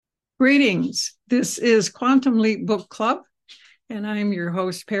Greetings. This is Quantum Leap Book Club, and I'm your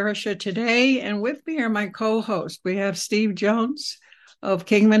host, Parisha, today. And with me are my co-hosts. We have Steve Jones of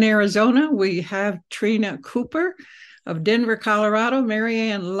Kingman, Arizona. We have Trina Cooper of Denver, Colorado,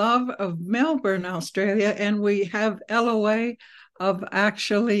 Marianne Love of Melbourne, Australia, and we have LOA of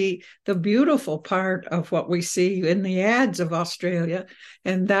actually the beautiful part of what we see in the ads of Australia,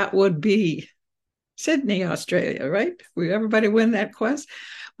 and that would be Sydney, Australia, right? Everybody win that quest?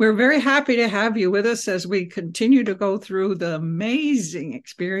 We're very happy to have you with us as we continue to go through the amazing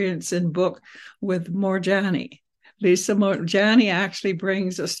experience in book with Moorjani. Lisa Moorjani actually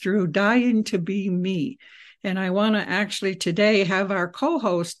brings us through Dying to Be Me. And I want to actually today have our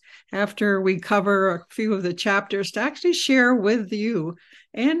co-host, after we cover a few of the chapters, to actually share with you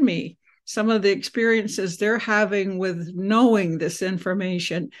and me some of the experiences they're having with knowing this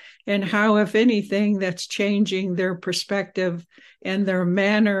information and how, if anything, that's changing their perspective and their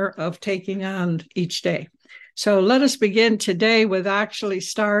manner of taking on each day. So let us begin today with actually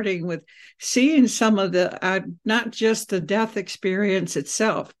starting with seeing some of the, not just the death experience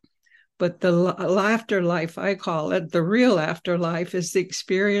itself, but the afterlife, I call it. The real afterlife is the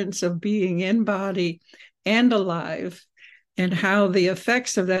experience of being in body and alive, and how the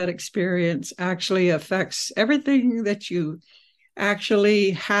effects of that experience actually affects everything that you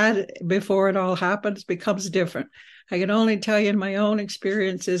actually had before it all happens becomes different. I can only tell you in my own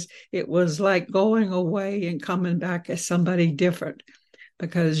experiences, it was like going away and coming back as somebody different,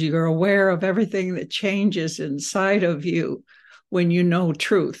 because you're aware of everything that changes inside of you when you know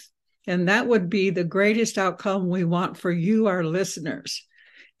truth. And that would be the greatest outcome we want for you, our listeners,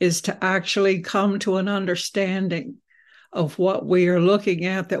 is to actually come to an understanding of what we are looking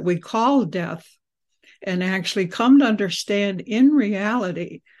at that we call death, and actually come to understand in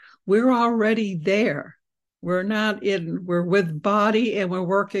reality, we're already there. We're with body, and we're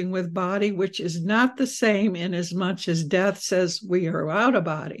working with body, which is not the same in as much as death says we are out of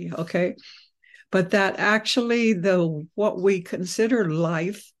body, okay? But that actually what we consider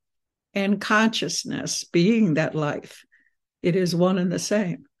life and consciousness being that life, it is one and the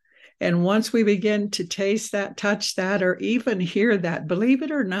same. And once we begin to taste that, touch that, or even hear that, believe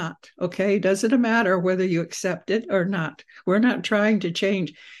it or not, okay, doesn't matter whether you accept it or not. We're not trying to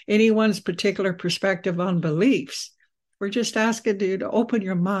change anyone's particular perspective on beliefs. We're just asking you to open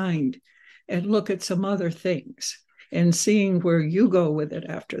your mind and look at some other things and seeing where you go with it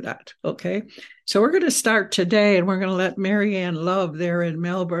after that, okay? So we're going to start today, and we're going to let Marianne Love there in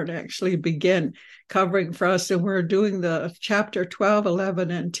Melbourne actually begin covering for us. And we're doing the chapter 12,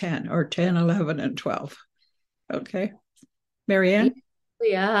 11, and 10, or 10, 11, and 12. Okay. Marianne?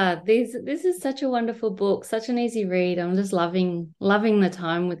 We are. This is such a wonderful book, such an easy read. I'm just loving the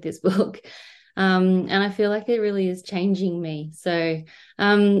time with this book. And I feel like it really is changing me.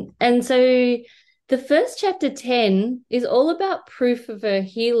 And so the first chapter 10 is all about proof of her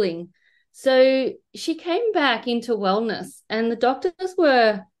healing. So she came back into wellness, and the doctors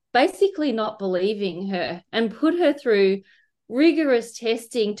were basically not believing her and put her through rigorous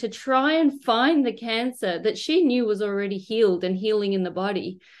testing to try and find the cancer that she knew was already healed and healing in the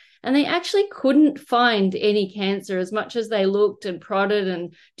body. And they actually couldn't find any cancer, as much as they looked and prodded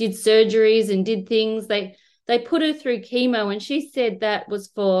and did surgeries and did things. They put her through chemo, and she said that was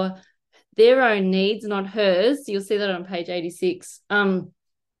for their own needs, not hers. You'll see that on page 86.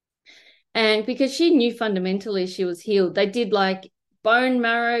 And because she knew fundamentally she was healed, they did like bone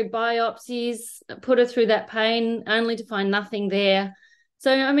marrow biopsies, put her through that pain, only to find nothing there.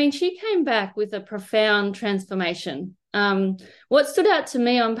 So, I mean, she came back with a profound transformation. What stood out to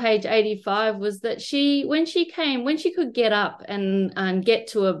me on page 85 was that when she could get up and get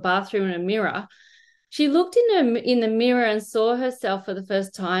to a bathroom and a mirror, she looked in the mirror and saw herself for the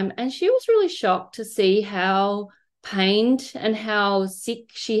first time, and she was really shocked to see how pained and how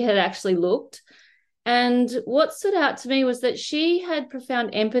sick she had actually looked. And what stood out to me was that she had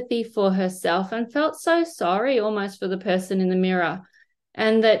profound empathy for herself and felt so sorry almost for the person in the mirror,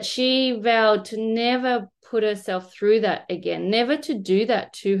 and that she vowed to never put herself through that again, never to do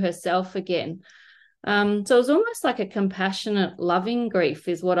that to herself again. So it was almost like a compassionate, loving grief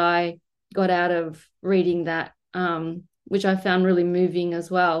is what I got out of reading that, which I found really moving as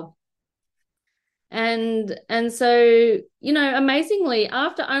well. And so, amazingly,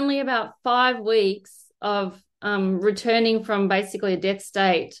 after only about 5 weeks of returning from basically a death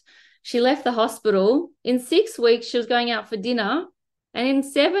state, she left the hospital. In 6 weeks, she was going out for dinner. And in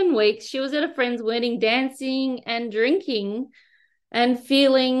 7 weeks, she was at a friend's wedding, dancing and drinking and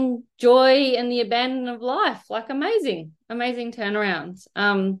feeling joy and the abandon of life. Like amazing turnarounds.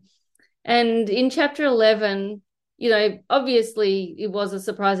 And in chapter 11, obviously it was a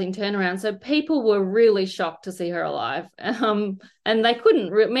surprising turnaround. So people were really shocked to see her alive. And many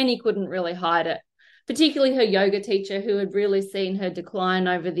couldn't really hide it, particularly her yoga teacher, who had really seen her decline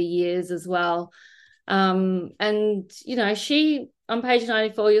over the years as well. And she, on page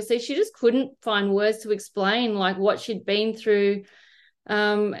 94, you'll see she just couldn't find words to explain like what she'd been through,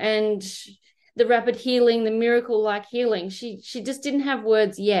 and the rapid healing, the miracle-like healing. She just didn't have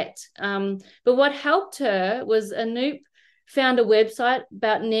words yet. But what helped her was Anoop found a website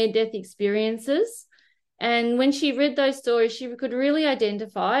about near-death experiences. And when she read those stories, she could really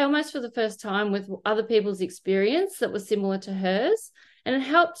identify, almost for the first time, with other people's experience that was similar to hers. And it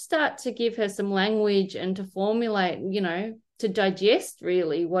helped start to give her some language and to formulate, to digest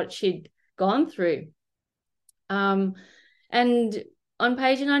really what she'd gone through. And on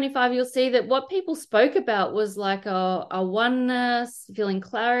page 95, you'll see that what people spoke about was like a oneness, feeling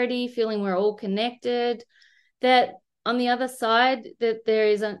clarity, feeling we're all connected. That on the other side, that there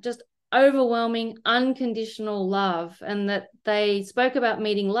is just overwhelming unconditional love, and that they spoke about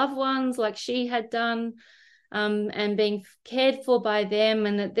meeting loved ones like she had done, and being cared for by them,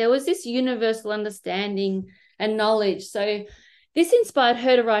 and that there was this universal understanding and knowledge. So this inspired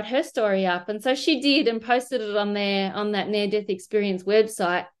her to write her story up. And so she did, and posted it on that near-death experience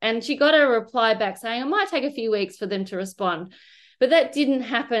website. And she got a reply back saying it might take a few weeks for them to respond. But that didn't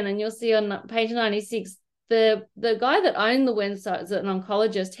happen. And you'll see on page 96, the guy that owned the website is an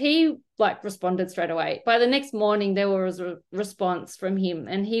oncologist. He responded straight away. By the next morning, there was a response from him,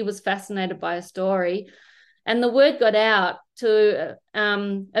 and he was fascinated by a story. And the word got out to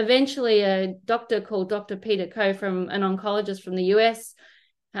eventually a doctor called Dr. Peter Koh, from an oncologist from the US,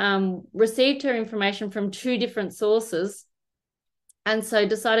 received her information from 2 different sources, and so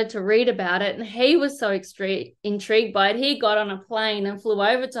decided to read about it. And he was so intrigued by it, he got on a plane and flew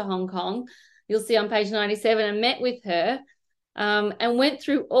over to Hong Kong, you'll see on page 97, and met with her, and went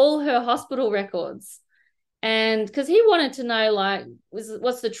through all her hospital records. And because he wanted to know,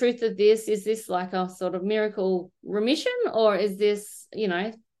 what's the truth of this? Is this like a sort of miracle remission, or is this,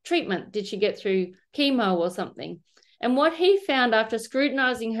 treatment? Did she get through chemo or something? And what he found after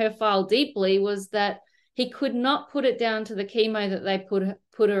scrutinizing her file deeply was that he could not put it down to the chemo that they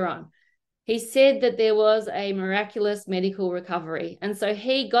put her on. He said that there was a miraculous medical recovery. And so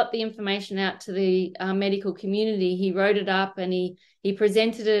he got the information out to the medical community. He wrote it up, and he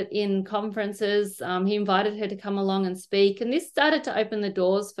presented it in conferences. He invited her to come along and speak. And this started to open the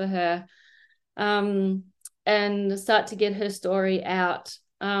doors for her, and start to get her story out.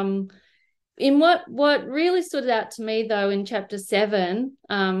 In what really stood out to me, though, in chapter 7,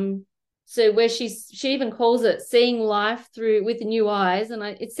 so where she even calls it seeing life with new eyes. And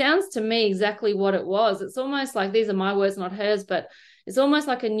it sounds to me exactly what it was. It's almost like, these are my words, not hers, but it's almost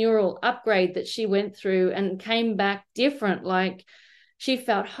like a neural upgrade that she went through and came back different. Like, she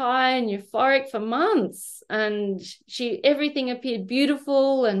felt high and euphoric for months, and everything appeared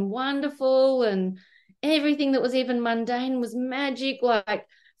beautiful and wonderful, and everything that was even mundane was magic. Like,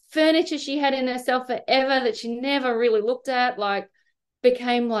 furniture she had in herself forever that she never really looked at,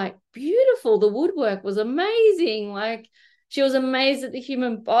 became beautiful. The woodwork was amazing. She was amazed at the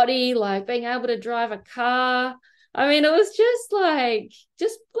human body, being able to drive a car. I mean, it was just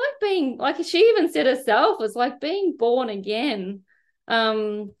being, she even said herself, was like being born again.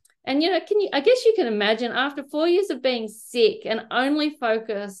 And I guess you can imagine, after 4 years of being sick and only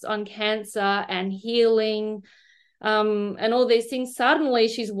focused on cancer and healing, and all these things, suddenly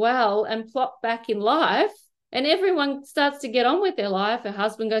she's well and plopped back in life. And everyone starts to get on with their life. Her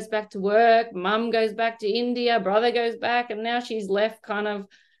husband goes back to work, mum goes back to India, brother goes back, and now she's left kind of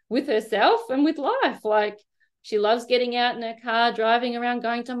with herself and with life. She loves getting out in her car, driving around,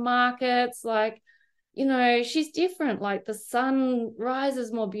 going to markets. She's different. The sun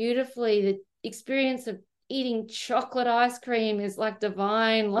rises more beautifully. The experience of eating chocolate ice cream is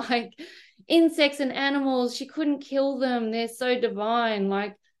divine. Insects and animals, she couldn't kill them. They're so divine.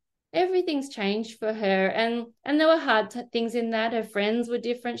 Everything's changed for her. And there were hard things in that. Her friends were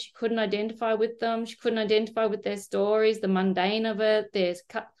different. She couldn't identify with them. She couldn't identify with their stories, the mundane of it. They're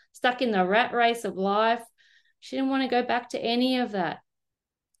stuck in the rat race of life. She didn't want to go back to any of that.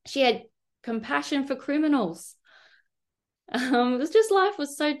 She had compassion for criminals. It was just, life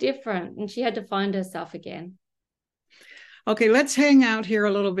was so different, and she had to find herself again. Okay, let's hang out here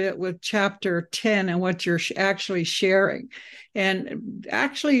a little bit with chapter 10 and what you're actually sharing. And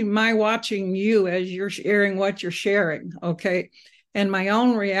actually, my watching you as you're sharing what you're sharing, okay, and my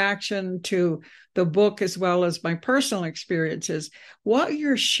own reaction to the book, as well as my personal experiences, what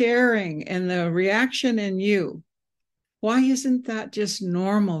you're sharing and the reaction in you, why isn't that just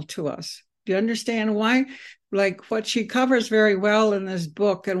normal to us? Do you understand why? like what she covers very well in this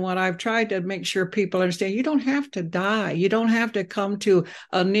book, and what I've tried to make sure people understand, you don't have to die. You don't have to come to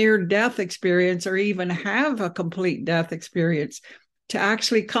a near-death experience or even have a complete death experience to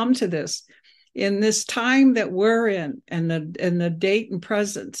actually come to this. In this time that we're in, and the date and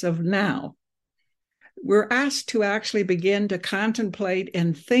presence of now, we're asked to actually begin to contemplate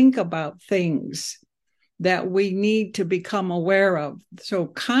and think about things that we need to become aware of. So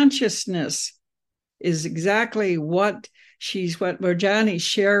consciousness is exactly what Marjani's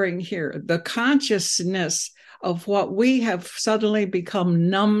sharing here. The consciousness of what we have suddenly become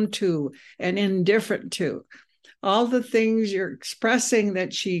numb to and indifferent to. All the things you're expressing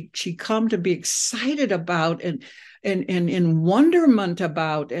that she come to be excited about and in wonderment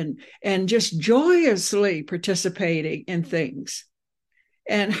about and just joyously participating in things.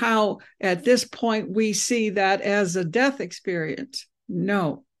 And how at this point we see that as a death experience.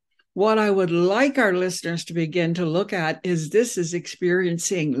 No. What I would like our listeners to begin to look at is this is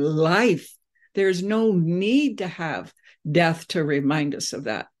experiencing life. There's no need to have death to remind us of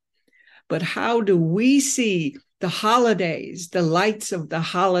that. But how do we see the holidays, the lights of the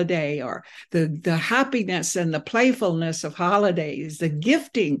holiday, or the happiness and the playfulness of holidays, the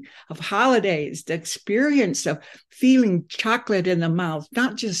gifting of holidays, the experience of feeling chocolate in the mouth,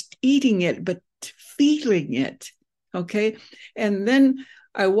 not just eating it, but feeling it, okay? And then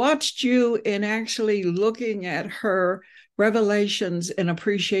I watched you in actually looking at her revelations and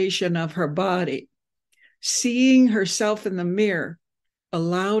appreciation of her body. Seeing herself in the mirror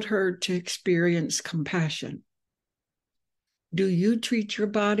allowed her to experience compassion. Do you treat your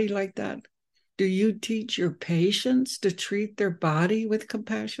body like that? Do you teach your patients to treat their body with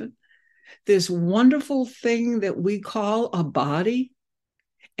compassion? This wonderful thing that we call a body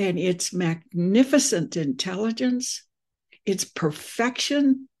and its magnificent intelligence, its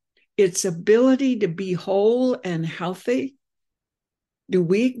perfection, its ability to be whole and healthy. Do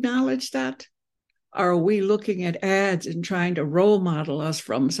we acknowledge that? Or are we looking at ads and trying to role model us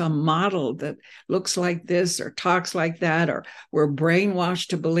from some model that looks like this or talks like that, or we're brainwashed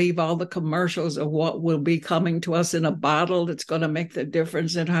to believe all the commercials of what will be coming to us in a bottle that's going to make the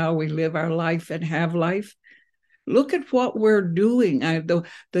difference in how we live our life and have life? Look at what we're doing.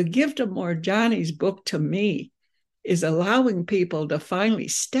 The gift of Marjani's book to me is allowing people to finally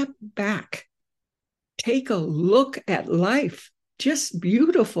step back, take a look at life, just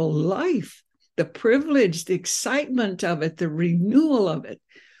beautiful life. The privilege, the excitement of it, the renewal of it.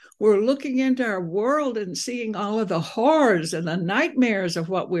 We're looking into our world and seeing all of the horrors and the nightmares of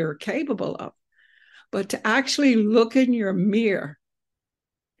what we're capable of. But to actually look in your mirror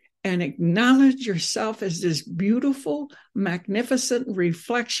and acknowledge yourself as this beautiful, magnificent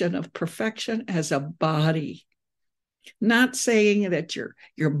reflection of perfection as a body. Not saying that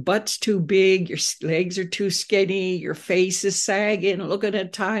your butt's too big, your legs are too skinny, your face is sagging, looking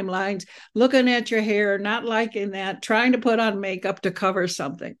at timelines, looking at your hair, not liking that, trying to put on makeup to cover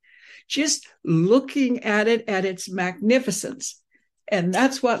something. Just looking at it at its magnificence. And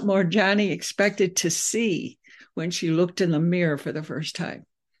that's what Marjani expected to see when she looked in the mirror for the first time.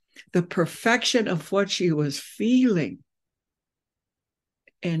 The perfection of what she was feeling,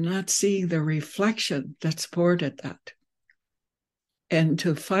 and not seeing the reflection that supported that. And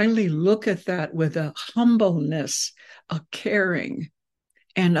to finally look at that with a humbleness, a caring,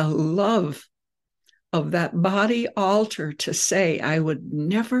 and a love of that body altar to say, I would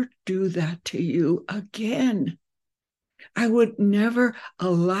never do that to you again. I would never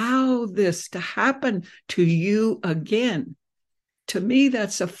allow this to happen to you again. To me,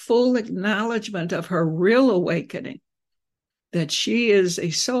 that's a full acknowledgement of her real awakening, that she is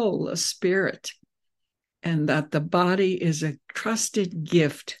a soul, a spirit, and that the body is a trusted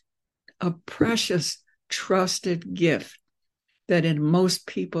gift, a precious, trusted gift that in most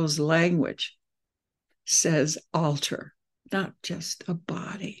people's language says altar, not just a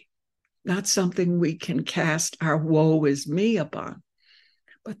body, not something we can cast our woe is me upon,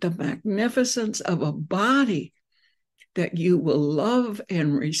 but the magnificence of a body that you will love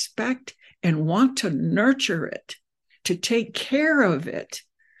and respect and want to nurture it, to take care of it,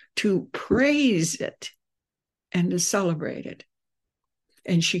 to praise it, and to celebrate it.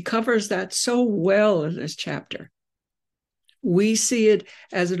 And she covers that so well in this chapter. We see it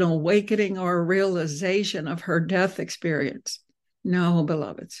as an awakening or a realization of her death experience. No,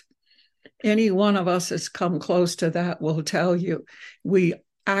 beloveds. Any one of us that's come close to that will tell you we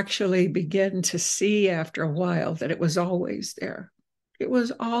actually begin to see after a while that it was always there. It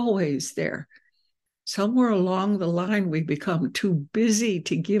was always there. Somewhere along the line, we become too busy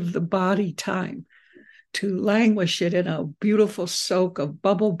to give the body time to languish it in a beautiful soak of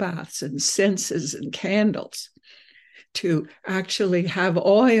bubble baths and senses and candles, to actually have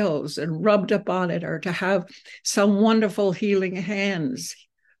oils and rubbed up on it, or to have some wonderful healing hands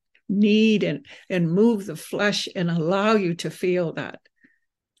knead and move the flesh and allow you to feel that,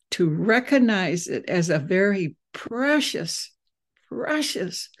 to recognize it as a very precious,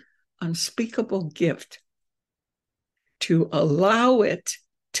 precious, unspeakable gift, to allow it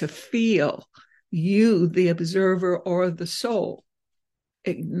to feel you, the observer or the soul,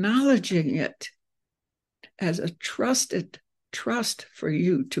 acknowledging it as a trust for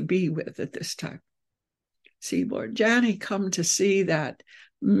you to be with at this time. See, Morjani come to see that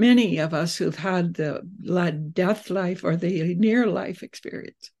many of us who've had the death life or the near life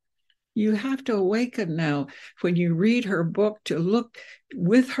experience, you have to awaken now when you read her book to look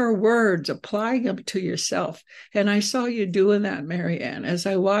with her words, applying them to yourself. And I saw you doing that, Marianne. As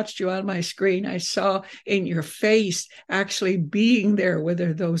I watched you on my screen, I saw in your face actually being there with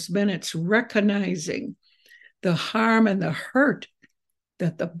her those minutes, recognizing the harm and the hurt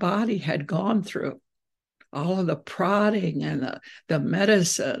that the body had gone through. All of the prodding and the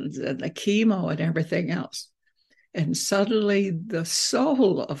medicines and the chemo and everything else. And suddenly the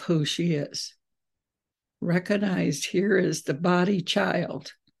soul of who she is recognized, here is the body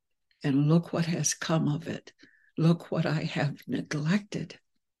child, and look what has come of it. Look what I have neglected.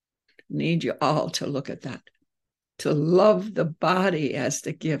 Need you all to look at that, to love the body as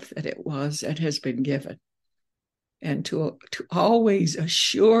the gift that it was and has been given, and to always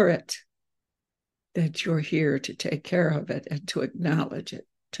assure it that you're here to take care of it and to acknowledge it,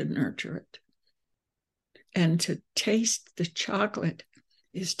 to nurture it. And to taste the chocolate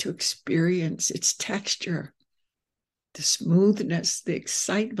is to experience its texture, the smoothness, the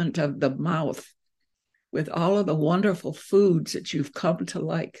excitement of the mouth with all of the wonderful foods that you've come to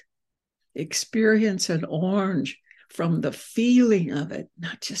like. Experience an orange from the feeling of it,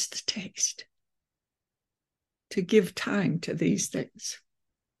 not just the taste. To give time to these things.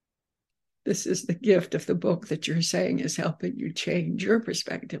 This is the gift of the book that you're saying is helping you change your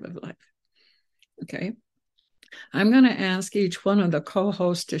perspective of life. Okay. I'm going to ask each one of the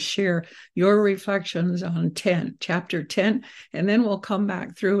co-hosts to share your reflections on chapter 10, and then we'll come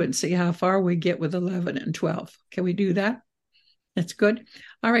back through and see how far we get with 11 and 12. Can we do that? That's good.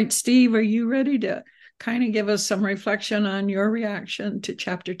 All right, Steve, are you ready to kind of give us some reflection on your reaction to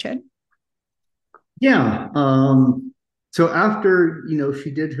chapter 10? Yeah. So after,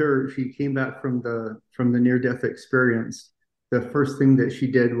 she came back from the near-death experience, the first thing that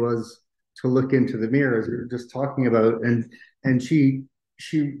she did was to look into the mirror, as we were just talking about, and she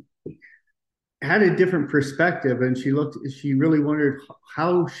had a different perspective, and she really wondered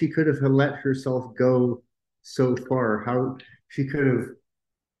how she could have let herself go so far, how she could have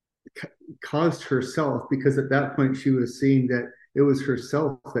caused herself, because at that point she was seeing that it was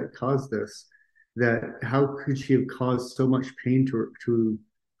herself that caused this, that how could she have caused so much pain to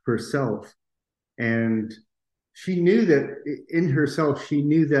herself. And she knew that in herself, she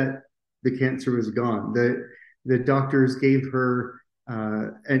knew that the cancer was gone. The doctors gave her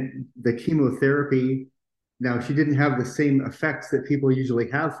and the chemotherapy. Now, she didn't have the same effects that people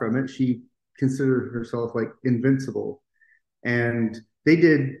usually have from it. She considered herself like invincible. And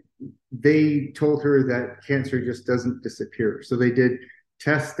they told her that cancer just doesn't disappear. So they did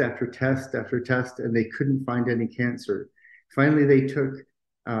test after test after test, and they couldn't find any cancer. Finally, they took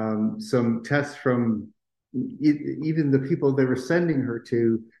some tests from even the people they were sending her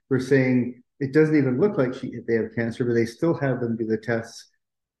to were saying it doesn't even look like they have cancer, but they still have them do the tests.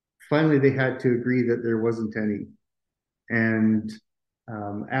 Finally, they had to agree that there wasn't any. And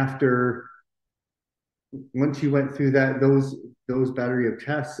once she went through those battery of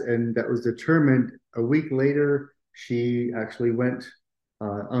tests, and that was determined, a week later, she actually went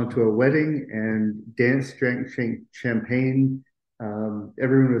onto a wedding and danced, drank champagne.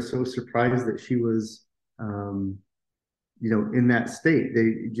 Everyone was so surprised that she was in that state.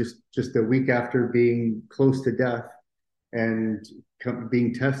 They just a week after being close to death and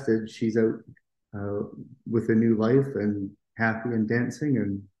being tested, she's out with a new life and happy and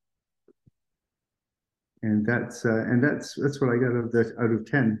dancing, and that's what I got out of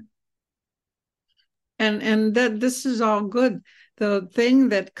 10. And that this is all good. The thing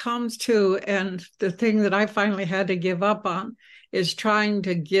that comes to, and the thing that I finally had to give up on, is trying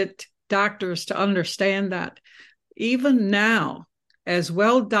to get doctors to understand that even now, as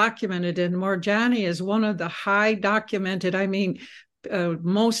well documented, and Morjani is one of the high documented,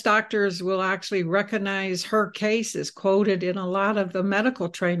 most doctors will actually recognize her case is quoted in a lot of the medical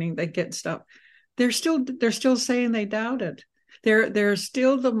training they get stuff. They're still saying they doubt it. There's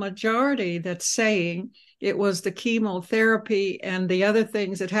still the majority that's saying it was the chemotherapy and the other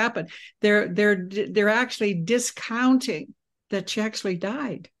things that happened. They're actually discounting that she actually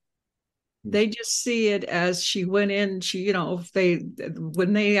died. They just see it as she went in.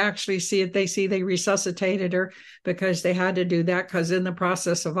 When they actually see it, they resuscitated her because they had to do that, because in the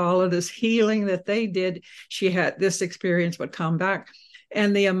process of all of this healing that they did, she had this experience would come back.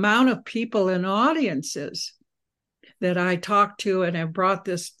 And the amount of people in audiences that I talked to and have brought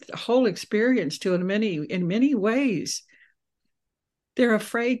this whole experience to in many ways, they're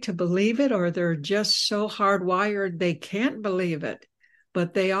afraid to believe it, or they're just so hardwired they can't believe it.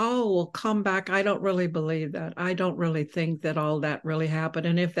 But they all will come back. I don't really believe that. I don't really think that all that really happened.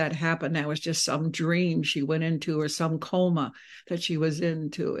 And if that happened, that was just some dream she went into, or some coma that she was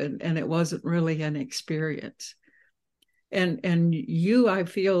into, and it wasn't really an experience. And you, I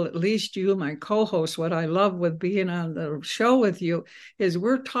feel, at least you, my co-host, what I love with being on the show with you is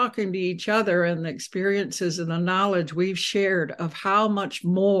we're talking to each other, and the experiences and the knowledge we've shared of how much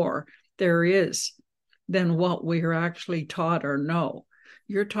more there is than what we're actually taught or know.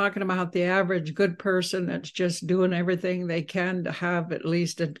 You're talking about the average good person that's just doing everything they can to have at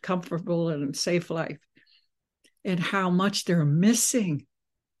least a comfortable and safe life, and how much they're missing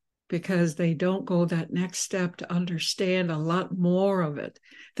because they don't go that next step to understand a lot more of it.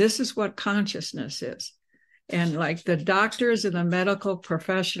 This is what consciousness is. And like the doctors and the medical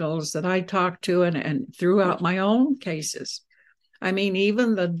professionals that I talk to, and throughout my own cases, I mean,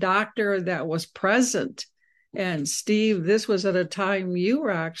 even the doctor that was present, and Steve, this was at a time you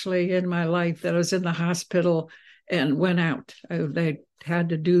were actually in my life, that I was in the hospital and went out. They had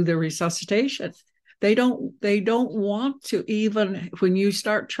to do the resuscitation. They don't want to, even when you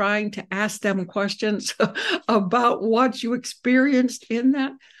start trying to ask them questions about what you experienced in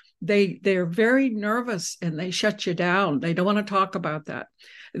that, they're very nervous and they shut you down. They don't want to talk about that.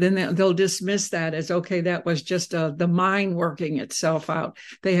 Then they'll dismiss that as, okay, that was just the mind working itself out.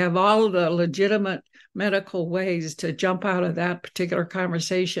 They have all the legitimate medical ways to jump out of that particular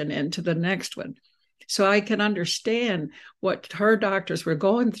conversation into the next one. So I can understand what her doctors were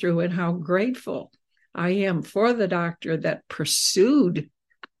going through, and how grateful I am for the doctor that pursued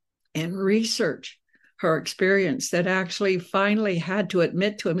and researched her experience, that actually finally had to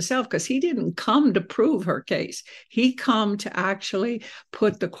admit to himself, because he didn't come to prove her case. He come to actually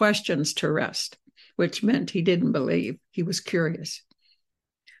put the questions to rest, which meant he didn't believe. He was curious.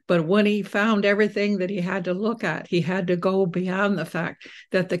 But when he found everything that he had to look at, he had to go beyond the fact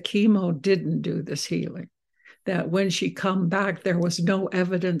that the chemo didn't do this healing. That when she come back, there was no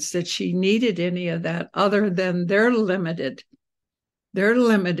evidence that she needed any of that, other than their limited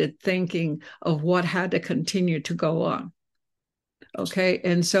thinking of what had to continue to go on. Okay.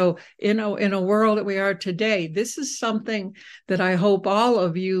 And so in a world that we are today, this is something that I hope all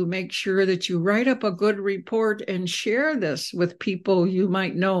of you make sure that you write up a good report and share this with people you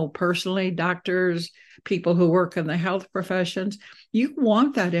might know personally, doctors, people who work in the health professions. You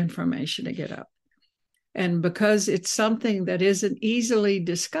want that information to get up. And because it's something that isn't easily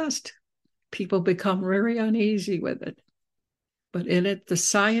discussed, people become very uneasy with it. But in it, the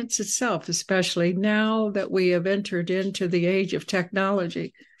science itself, especially now that we have entered into the age of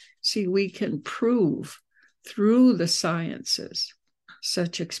technology, see, we can prove through the sciences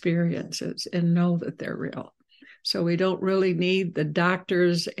such experiences and know that they're real. So we don't really need the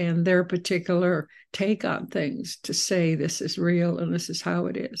doctors and their particular take on things to say this is real and this is how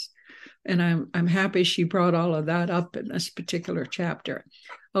it is. And I'm happy she brought all of that up in this particular chapter.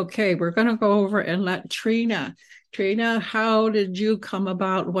 Okay, we're going to go over and let Trina, how did you come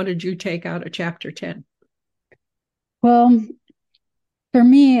about? What did you take out of chapter 10? Well, for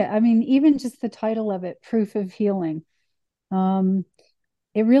me, I mean, even just the title of it, Proof of Healing, it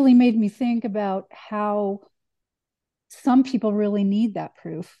really made me think about how some people really need that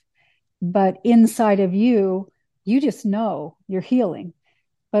proof. But inside of you, you just know you're healing.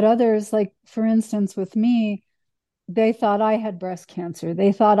 But others, like for instance, with me, they thought I had breast cancer.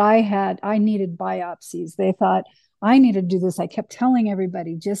 They thought I needed biopsies. They thought I needed to do this. I kept telling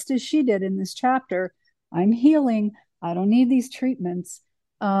everybody, just as she did in this chapter, I'm healing. I don't need these treatments.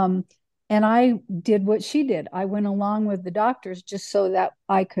 And I did what she did. I went along with the doctors just so that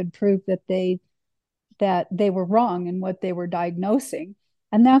I could prove that they were wrong in what they were diagnosing.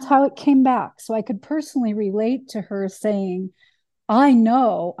 And that's how it came back. So I could personally relate to her saying, I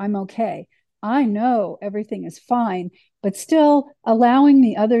know I'm okay. I know everything is fine, but still allowing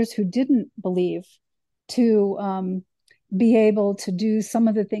the others who didn't believe to be able to do some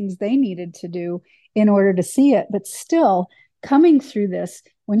of the things they needed to do in order to see it. But still, coming through this,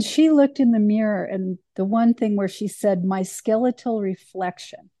 when she looked in the mirror and the one thing where she said, my skeletal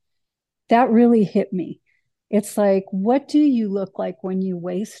reflection, that really hit me. It's like, what do you look like when you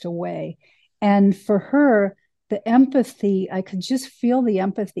waste away? And for her, the empathy, I could just feel the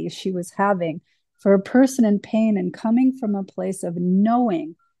empathy she was having for a person in pain and coming from a place of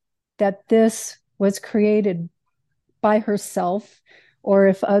knowing that this was created by herself, or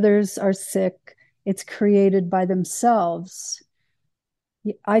if others are sick, it's created by themselves.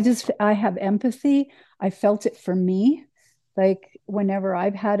 I have empathy. I felt it for me. Like whenever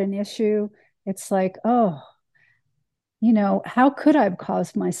I've had an issue, it's like, oh, how could I have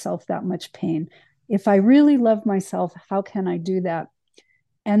caused myself that much pain? If I really love myself, how can I do that?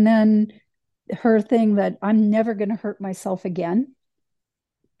 And then her thing that I'm never going to hurt myself again.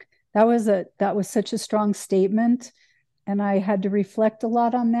 That was such a strong statement. And I had to reflect a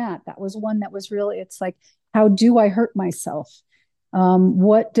lot on that. That was one that was really, it's like, how do I hurt myself?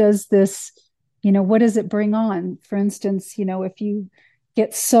 What does this, what does it bring on? For instance, if you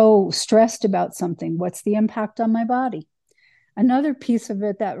get so stressed about something, what's the impact on my body? Another piece of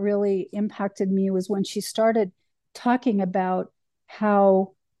it that really impacted me was when she started talking about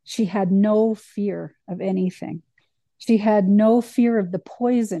how she had no fear of anything. She had no fear of the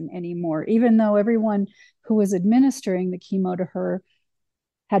poison anymore, even though everyone who was administering the chemo to her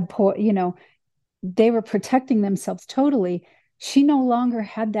had, they were protecting themselves totally. She no longer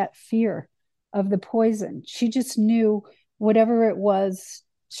had that fear of the poison. She just knew whatever it was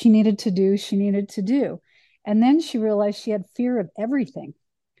she needed to do, she needed to do. And then she realized she had fear of everything,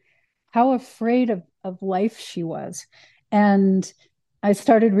 how afraid of life she was. And I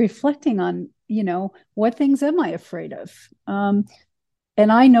started reflecting on, what things am I afraid of? And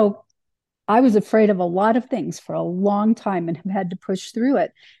I know I was afraid of a lot of things for a long time and have had to push through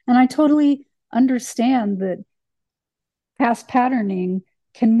it. And I totally understand that past patterning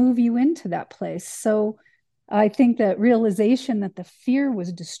can move you into that place. So I think that realization that the fear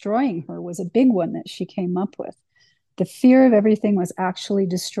was destroying her was a big one that she came up with. The fear of everything was actually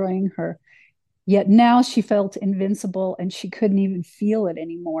destroying her. Yet now she felt invincible and she couldn't even feel it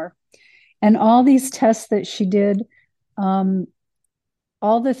anymore. And all these tests that she did, all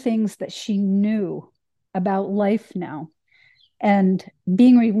the things that she knew about life now, and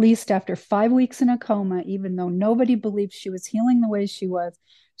being released after 5 weeks in a coma, even though nobody believed she was healing the way she was,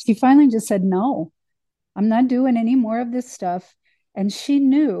 she finally just said, no, I'm not doing any more of this stuff. And she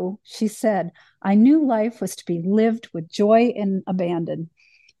said, I knew life was to be lived with joy and abandon.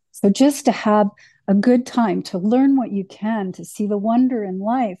 So just to have a good time, to learn what you can, to see the wonder in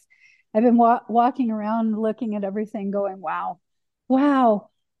life. I've been walking around looking at everything going, wow,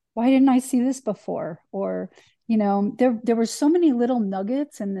 why didn't I see this before? Or, there were so many little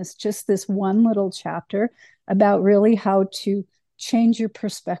nuggets in this one little chapter about really how to change your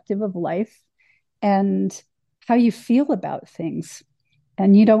perspective of life and how you feel about things.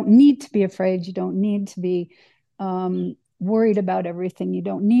 And you don't need to be afraid. You don't need to be worried about everything. You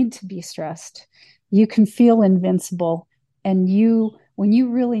don't need to be stressed. You can feel invincible. And when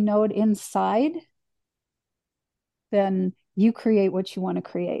you really know it inside, then you create what you want to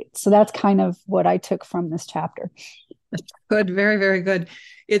create. So that's kind of what I took from this chapter. Good. Very, very good.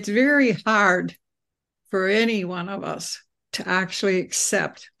 It's very hard for any one of us to actually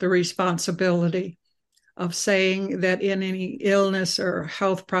accept the responsibility of saying that in any illness or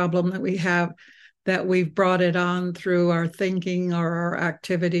health problem that we have, that we've brought it on through our thinking or our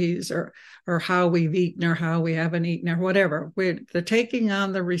activities or how we've eaten or how we haven't eaten or whatever. The taking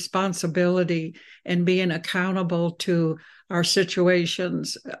on the responsibility and being accountable to our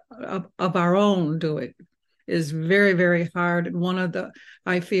situations of our own doing is very, very hard. And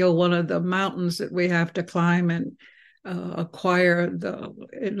I feel one of the mountains that we have to climb and acquire the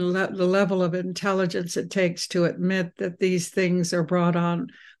level of intelligence it takes to admit that these things are brought on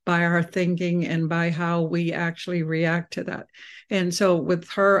by our thinking and by how we actually react to that. And so with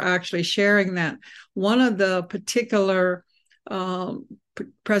her actually sharing that, one of the particular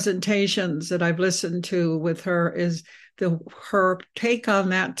presentations that I've listened to with her is her take on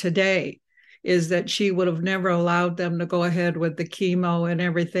that today is that she would have never allowed them to go ahead with the chemo and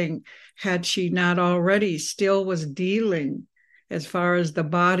everything had she not already still was dealing as far as the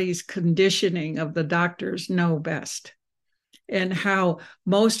body's conditioning of the doctors know best. And how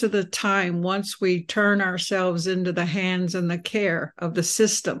most of the time, once we turn ourselves into the hands and the care of the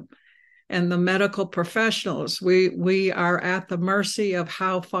system and the medical professionals, we are at the mercy of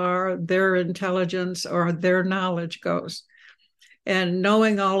how far their intelligence or their knowledge goes. And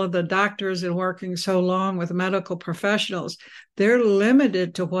knowing all of the doctors and working so long with medical professionals, they're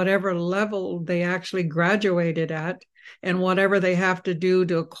limited to whatever level they actually graduated at and whatever they have to do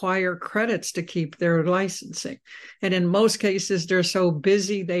to acquire credits to keep their licensing. And in most cases, they're so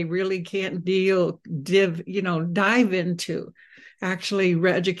busy they really can't dive into actually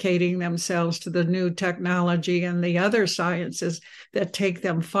educating themselves to the new technology and the other sciences that take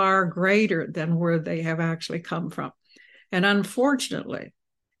them far greater than where they have actually come from. And unfortunately,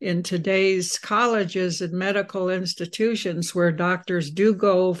 in today's colleges and medical institutions where doctors do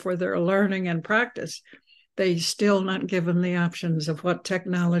go for their learning and practice, they still not given the options of what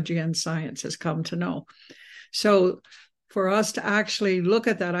technology and science has come to know. So for us to actually look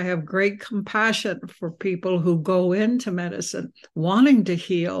at that, I have great compassion for people who go into medicine wanting to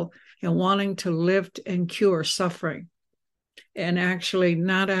heal and wanting to lift and cure suffering, and actually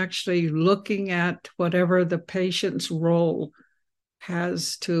not actually looking at whatever the patient's role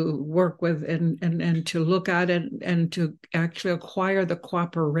has to work with and to look at it and to actually acquire the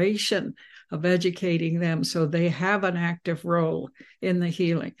cooperation of educating them so they have an active role in the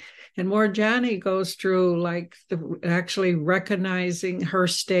healing. And Moorjani goes through actually recognizing her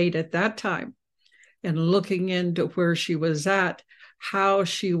state at that time and looking into where she was at, how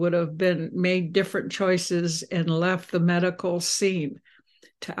she would have been made different choices and left the medical scene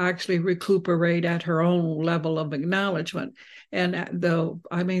to actually recuperate at her own level of acknowledgement. And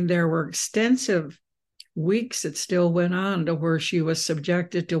there were extensive weeks it still went on to where she was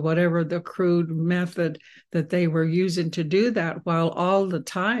subjected to whatever the crude method that they were using to do that, while all the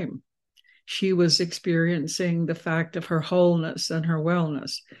time she was experiencing the fact of her wholeness and her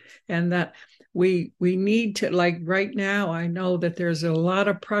wellness. And that we need to, like right now, I know that there's a lot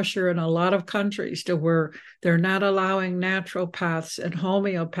of pressure in a lot of countries to where they're not allowing naturopaths and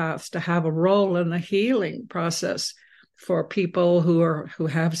homeopaths to have a role in the healing process for people who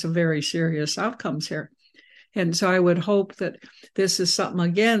have some very serious outcomes here. And so I would hope that this is something,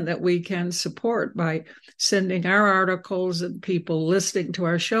 again, that we can support by sending our articles, and people listening to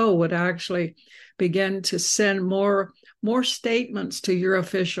our show would actually begin to send more statements to your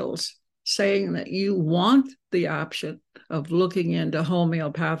officials saying that you want the option of looking into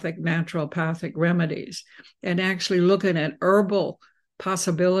homeopathic, naturopathic remedies and actually looking at herbal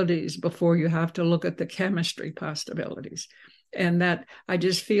possibilities before you have to look at the chemistry possibilities. And that I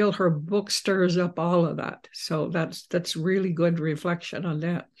just feel her book stirs up all of that. So that's really good reflection on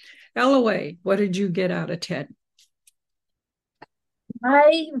that. Eloise, what did you get out of 10?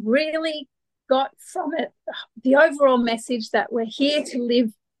 I really got from it the overall message that we're here to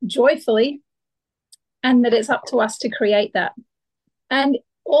live joyfully and that it's up to us to create that. And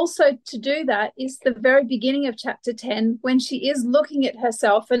also to do that is the very beginning of chapter 10, when she is looking at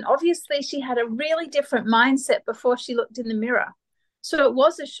herself, and obviously she had a really different mindset before she looked in the mirror. So it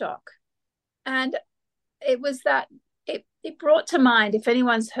was a shock. And it was that it brought to mind, if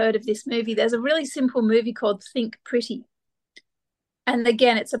anyone's heard of this movie, there's a really simple movie called Think Pretty. And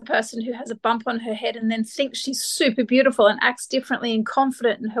again, it's a person who has a bump on her head and then thinks she's super beautiful and acts differently and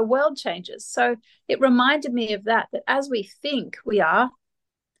confident, and her world changes. So it reminded me of that as we think we are,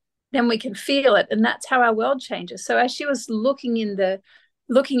 then we can feel it. And that's how our world changes. So as she was looking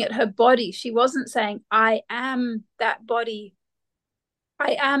at her body, she wasn't saying, I am that body.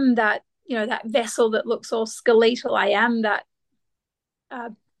 I am that, that vessel that looks all skeletal. I am that.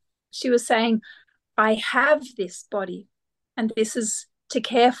 She was saying, I have this body and this is to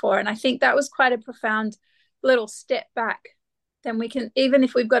care for. And I think that was quite a profound little step back. Then we can, even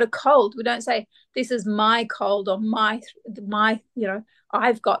if we've got a cold, we don't say, this is my cold or my,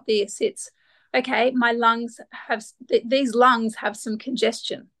 I've got this. It's okay. My lungs these lungs have some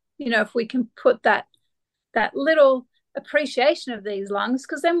congestion. If we can put that little appreciation of these lungs,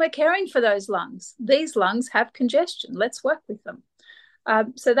 because then we're caring for those lungs. These lungs have congestion. Let's work with them.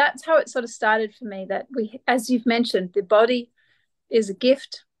 So that's how it sort of started for me, that we, as you've mentioned, the body is a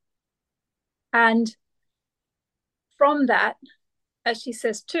gift. And from that, as she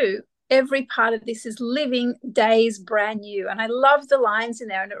says too, every part of this is living days brand new. And I love the lines in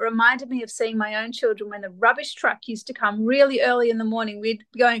there. And it reminded me of seeing my own children when the rubbish truck used to come really early in the morning. We'd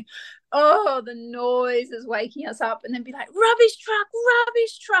be going, oh, the noise is waking us up. And then be like,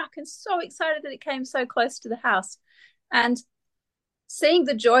 rubbish truck. And so excited that it came so close to the house. And seeing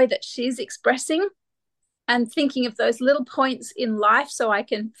the joy that she's expressing and thinking of those little points in life so I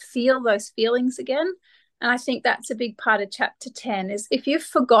can feel those feelings again. And I think that's a big part of chapter 10 is if you've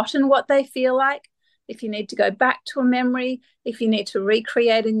forgotten what they feel like, if you need to go back to a memory, if you need to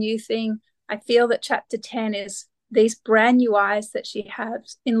recreate a new thing, I feel that chapter 10 is these brand new eyes that she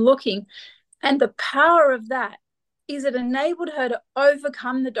has in looking. And the power of that is it enabled her to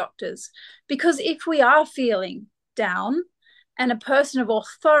overcome the doctors. Because if we are feeling down and a person of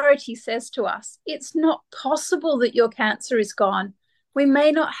authority says to us, it's not possible that your cancer is gone, we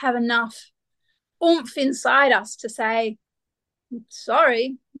may not have enough oomph inside us to say,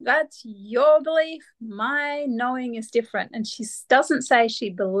 sorry, that's your belief. My knowing is different. And she doesn't say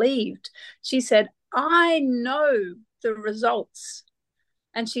she believed. She said, I know the results.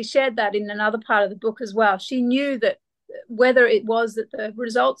 And she shared that in another part of the book as well. She knew that whether it was that the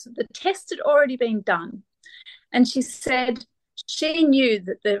results of the test had already been done. And she said she knew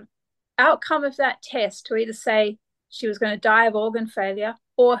that the outcome of that test, to either say she was going to die of organ failure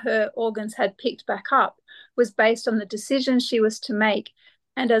or her organs had picked back up, was based on the decision she was to make.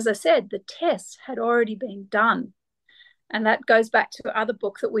 And as I said, the tests had already been done. And that goes back to other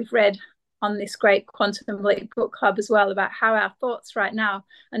book that we've read on this great Quantum Leap book club as well, about how our thoughts right now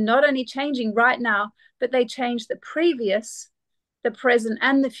are not only changing right now, but they change the previous, the present,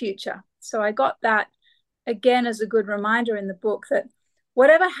 and the future. So I got that again as a good reminder in the book that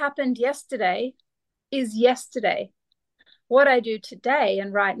whatever happened yesterday is yesterday. What I do today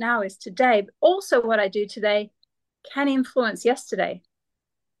and right now is today, but also what I do today can influence yesterday.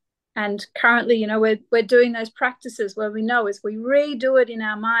 And currently, you know, we're doing those practices where we know as we redo it in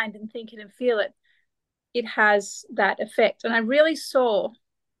our mind and think it and feel it, it has that effect. And I really saw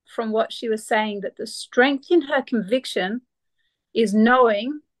from what she was saying that the strength in her conviction is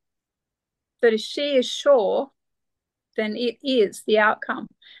knowing that if she is sure, then it is the outcome.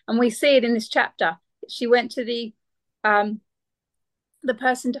 And we see it in this chapter. She went to the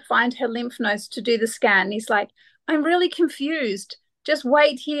person to find her lymph nodes to do the scan. He's like, I'm really confused. Just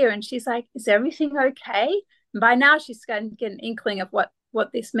wait here. And she's like, is everything okay? And by now she's going to get an inkling of what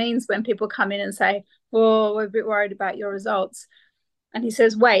this means when people come in and say, oh, we're a bit worried about your results. And he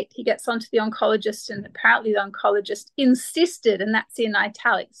says, wait. He gets onto the oncologist, and apparently the oncologist insisted, and that's in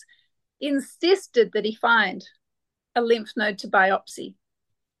italics, insisted that he find a lymph node to biopsy,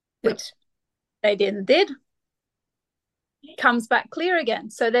 which they did. It comes back clear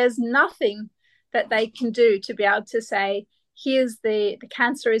again. So there's nothing that they can do to be able to say, here's the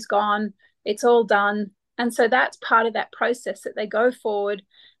cancer is gone, it's all done. And so that's part of that process that they go forward,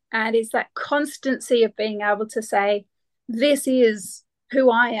 and is that constancy of being able to say, this is who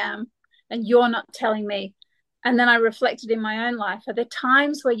I am, and you're not telling me. And then I reflected in my own life, are there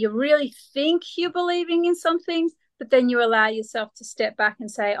times where you really think you're believing in something, but then you allow yourself to step back and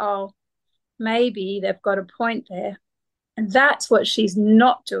say, oh, maybe they've got a point there. And that's what she's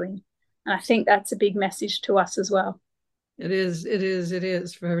not doing. And I think that's a big message to us as well. It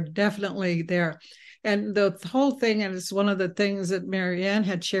is for definitely there. And the whole thing, and it's one of the things that Marianne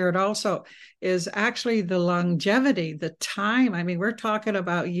had shared also, is actually the longevity, the time. I mean, we're talking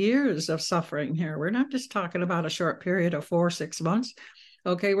about years of suffering here. We're not just talking about a short period of 4 or 6 months.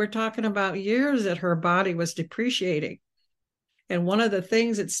 Okay, we're talking about years that her body was depreciating. And one of the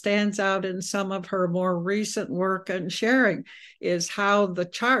things that stands out in some of her more recent work and sharing is how the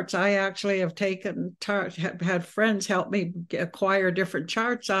charts, I actually have taken, had friends help me acquire different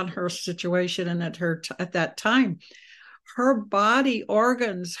charts on her situation. And at that time, her body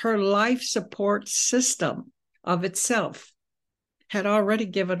organs, her life support system of itself had already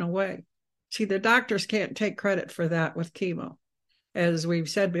given away. See, the doctors can't take credit for that with chemo. As we've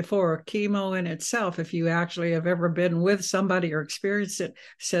said before, chemo in itself, if you actually have ever been with somebody or experienced it,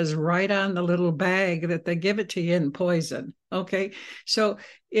 says right on the little bag that they give it to you in poison. Okay. So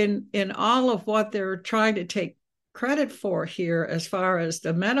in all of what they're trying to take credit for here, as far as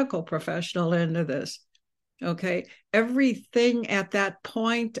the medical professional end of this, okay, everything at that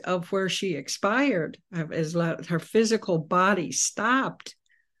point of where she expired, is her physical body stopped,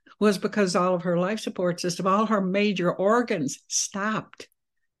 was because all of her life support system, all her major organs stopped.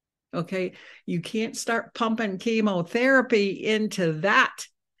 Okay, you can't start pumping chemotherapy into that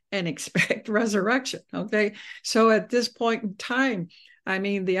and expect resurrection. Okay, so at this point in time, I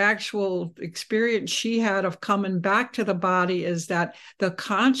mean, the actual experience she had of coming back to the body is that the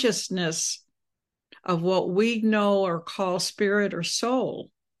consciousness of what we know or call spirit or soul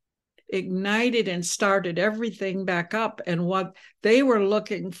ignited and started everything back up. And what they were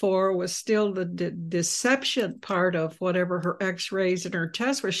looking for was still the deception part of whatever her x-rays and her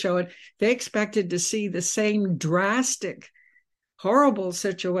tests were showing. They expected to see the same drastic, horrible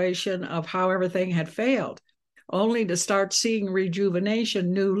situation of how everything had failed, only to start seeing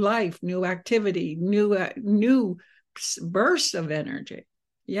rejuvenation, new life, new activity, new bursts of energy.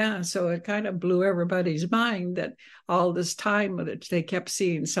 Yeah, so it kind of blew everybody's mind that all this time that they kept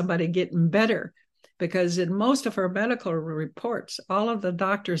seeing somebody getting better, because in most of her medical reports, all of the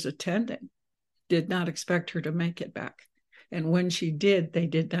doctors attending did not expect her to make it back. And when she did, they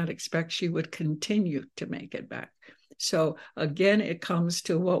did not expect she would continue to make it back. So again, it comes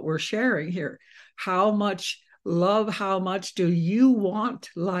to what we're sharing here. How much love, how much do you want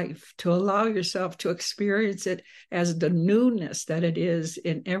life to allow yourself to experience it as the newness that it is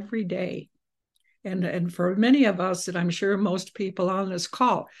in every day? And for many of us, and I'm sure most people on this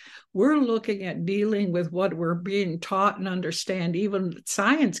call, we're looking at dealing with what we're being taught and understand. Even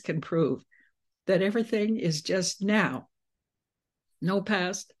science can prove that everything is just now. No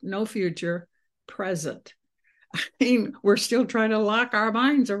past, no future, present. I mean, we're still trying to lock our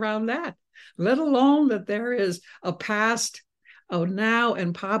minds around that, let alone that there is a past, a now,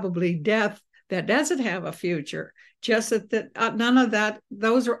 and probably death that doesn't have a future. Just that none of that,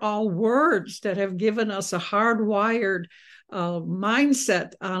 those are all words that have given us a hardwired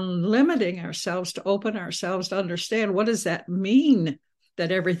mindset on limiting ourselves to open ourselves to understand what does that mean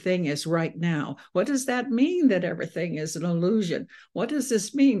that everything is right now? What does that mean that everything is an illusion? What does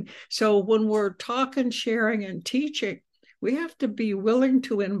this mean? So when we're talking, sharing, and teaching, we have to be willing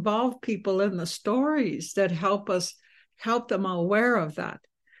to involve people in the stories that help them aware of that.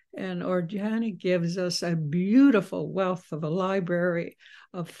 And Organic gives us a beautiful wealth of a library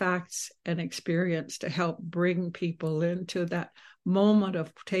of facts and experience to help bring people into that moment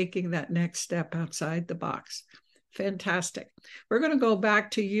of taking that next step outside the box. Fantastic. We're going to go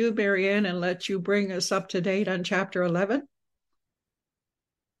back to you, Marianne, and let you bring us up to date on chapter 11.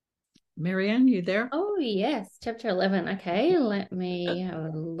 Marianne, you there? Oh, yes. Chapter 11. Okay, let me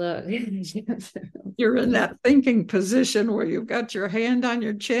have a look. You're in that thinking position where you've got your hand on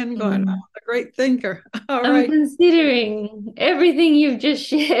your chin going, oh, a great thinker. All I'm right. considering everything you've just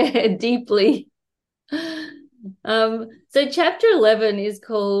shared deeply. So chapter 11 is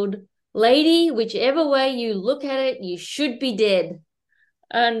called Lady, Whichever Way You Look at It, You Should Be Dead.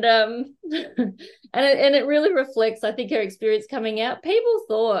 And and it really reflects, I think, her experience coming out. People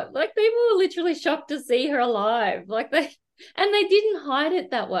were literally shocked to see her alive. They didn't hide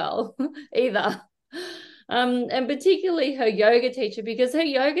it that well either. And particularly her yoga teacher, because her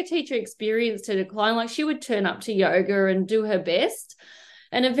yoga teacher experienced her decline. Like, she would turn up to yoga and do her best,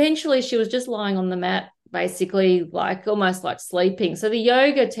 and eventually she was just lying on the mat, basically almost like sleeping. So the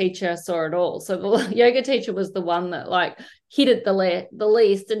yoga teacher saw it all. So the yoga teacher was the one that hid it the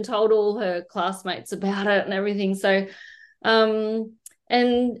least and told all her classmates about it and everything. So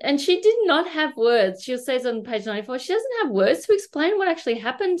and she did not have words. She says on page 94, she doesn't have words to explain what actually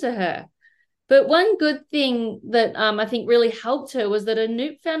happened to her. But one good thing that I think really helped her was that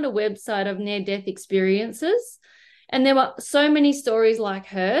Anoop found a website of near-death experiences, and there were so many stories like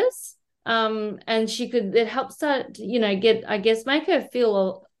hers. And it helps her, make her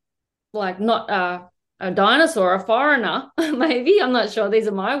feel like not a dinosaur, a foreigner, maybe. I'm not sure, these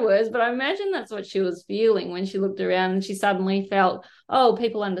are my words, but I imagine that's what she was feeling when she looked around and she suddenly felt, oh,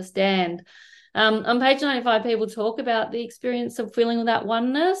 people understand. On page 95, people talk about the experience of feeling that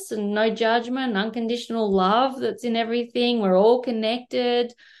oneness and no judgment, unconditional love that's in everything. We're all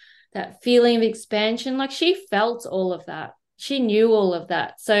connected, that feeling of expansion. Like, she felt all of that. She knew all of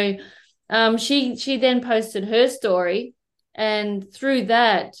that. So she then posted her story, and through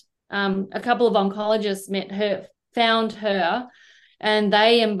that, a couple of oncologists found her, and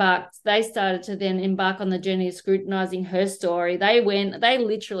they started to then embark on the journey of scrutinizing her story. They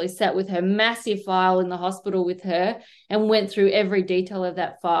literally sat with her, massive file in the hospital with her, and went through every detail of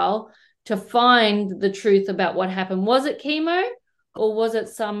that file to find the truth about what happened. Was it chemo, or was it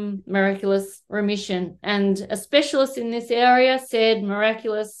some miraculous remission? And a specialist in this area said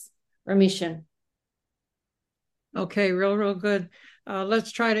miraculous remission. Okay, real good.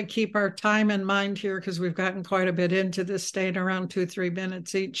 Let's try to keep our time in mind here, because we've gotten quite a bit into this, staying around 2-3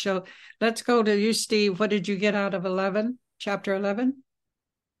 minutes each. So let's go to you, Steve. What did you get out of chapter 11?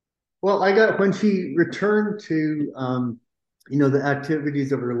 Well, when she returned to, the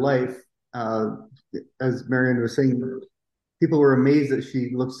activities of her life, as Marianne was saying, people were amazed that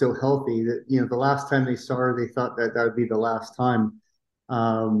she looked so healthy, that, the last time they saw her, they thought that would be the last time.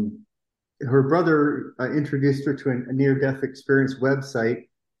 Her brother introduced her to a near-death experience website,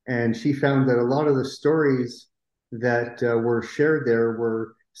 and she found that a lot of the stories that were shared there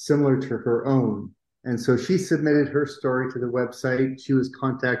were similar to her own. And so she submitted her story to the website. She was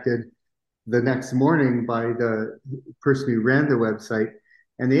contacted the next morning by the person who ran the website,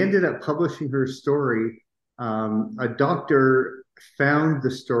 and they ended up publishing her story. A doctor found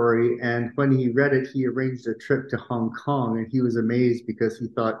the story, and when he read it, he arranged a trip to Hong Kong, and he was amazed because he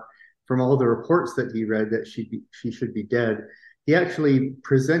thought, from all the reports that he read, that she should be dead. He actually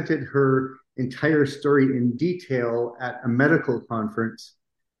presented her entire story in detail at a medical conference.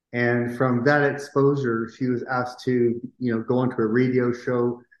 And from that exposure, she was asked to, go onto a radio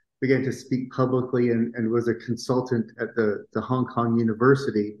show. began to speak publicly and was a consultant at the Hong Kong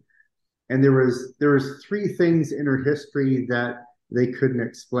University. And there was three things in her history that they couldn't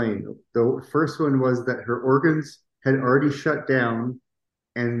explain. The first one was that her organs had already shut down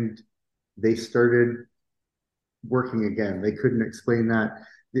and they started working again. They couldn't explain that.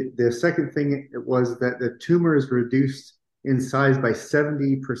 The second thing was that the tumor is reduced in size by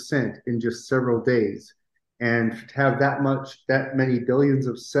 70% in just several days. And to have that many billions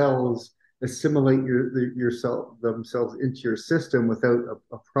of cells assimilate themselves into your system without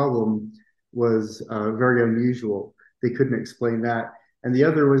a problem was very unusual. They couldn't explain that. And the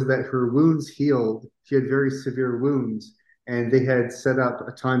other was that her wounds healed. She had very severe wounds, and they had set up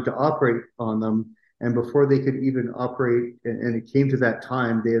a time to operate on them. And before they could even operate, and it came to that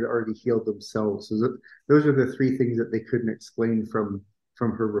time, they had already healed themselves. So those are the three things that they couldn't explain from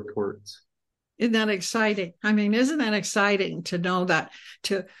her reports. Isn't that exciting? I mean, isn't that exciting to know that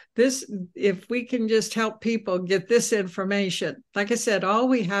if we can just help people get this information, like I said, all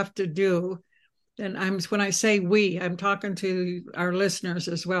we have to do, and when I say we, I'm talking to our listeners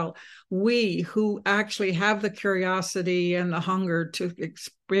as well. We who actually have the curiosity and the hunger to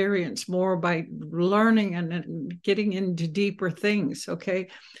experience more by learning and getting into deeper things, okay?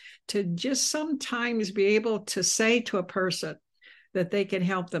 To just sometimes be able to say to a person that they can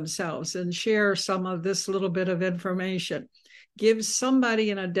help themselves and share some of this little bit of information gives somebody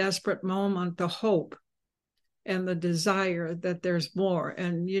in a desperate moment the hope and the desire that there's more.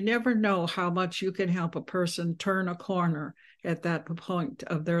 And you never know how much you can help a person turn a corner at that point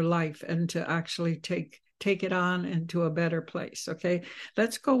of their life and to actually take it on into a better place. Okay,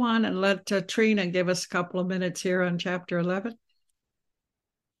 let's go on and let Trina give us a couple of minutes here on chapter 11.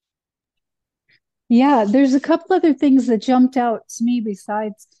 Yeah, there's a couple other things that jumped out to me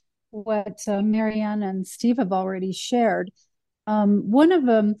besides what Marianne and Steve have already shared. One of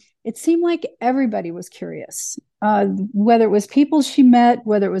them, it seemed like everybody was curious, whether it was people she met,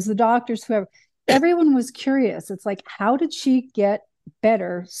 whether it was the doctors, whoever, everyone was curious. It's like, how did she get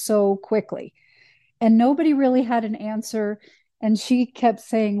better so quickly? And nobody really had an answer. And she kept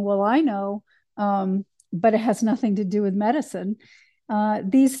saying, well, I know, but it has nothing to do with medicine.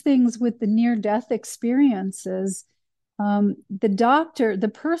 These things with the near-death experiences,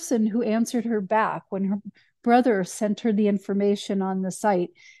 the person who answered her back when her brother sent her the information on the site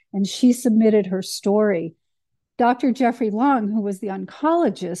and she submitted her story, Dr. Jeffrey Long, who was the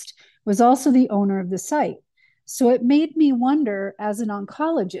oncologist, was also the owner of the site. So it made me wonder, as an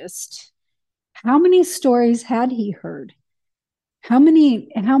oncologist, how many stories had he heard? How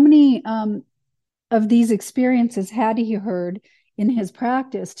many of these experiences had he heard in his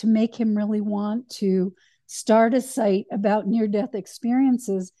practice to make him really want to start a site about near-death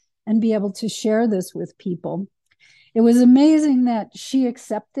experiences and be able to share this with people? It was amazing that she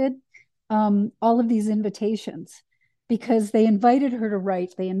accepted all of these invitations because they invited her to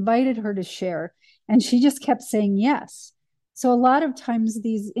write, they invited her to share, and she just kept saying yes. So a lot of times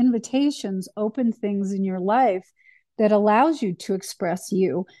these invitations open things in your life that allows you to express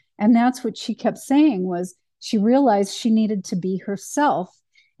you. And that's what she kept saying, was she realized she needed to be herself.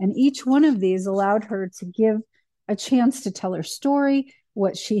 And each one of these allowed her to give a chance to tell her story,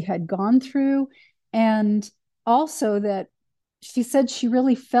 what she had gone through. And also that she said she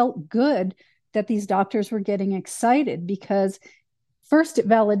really felt good that these doctors were getting excited, because first it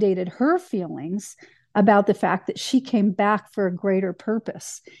validated her feelings about the fact that she came back for a greater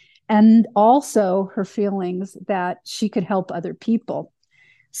purpose, and also her feelings that she could help other people.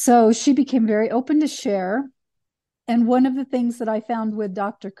 So she became very open to share. And one of the things that I found with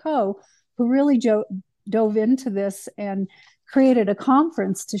Dr. Ko, who really dove into this and created a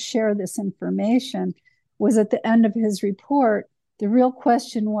conference to share this information, was at the end of his report, the real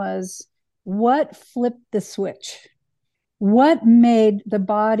question was, what flipped the switch? What made the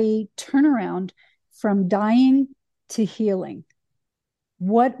body turn around from dying to healing?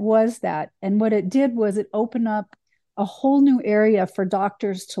 What was that? And what it did was it opened up a whole new area for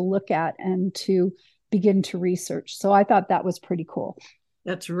doctors to look at and to begin to research. So I thought that was pretty cool.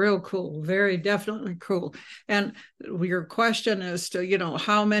 That's real cool. Very definitely cool. And your question as to,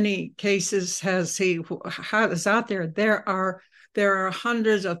 how many cases has out there? There are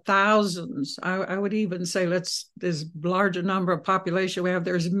hundreds of thousands. I would even say, there's larger number of population we have.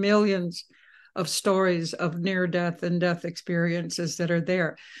 There's millions of stories of near-death and death experiences that are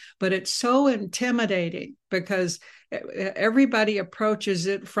there. But it's so intimidating because everybody approaches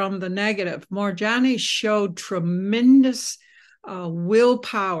it from the negative. Moorjani showed tremendous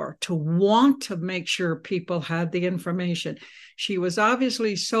willpower to want to make sure people had the information. She was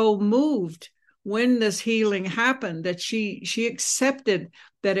obviously so moved when this healing happened, that she accepted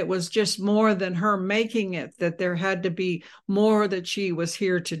that it was just more than her making it, that there had to be more that she was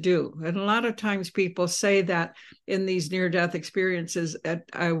here to do. And a lot of times people say that in these near-death experiences,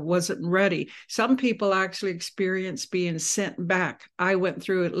 I wasn't ready. Some people actually experience being sent back. I went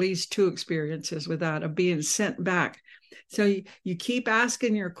through at least 2 experiences with that, of being sent back. So you keep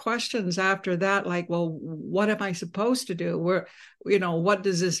asking your questions after that, like, well, what am I supposed to do? Where, what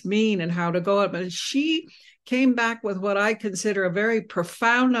does this mean and how to go? But she came back with what I consider a very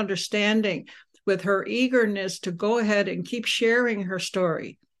profound understanding, with her eagerness to go ahead and keep sharing her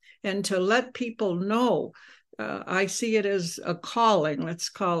story and to let people know. I see it as a calling, let's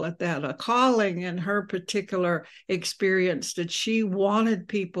call it that, a calling in her particular experience, that she wanted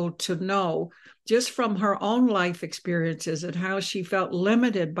people to know, just from her own life experiences and how she felt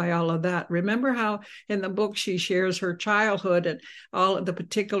limited by all of that. Remember how in the book she shares her childhood and all of the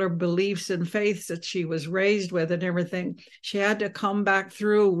particular beliefs and faiths that she was raised with and everything. She had to come back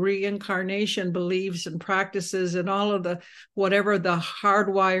through reincarnation beliefs and practices and all of the, whatever the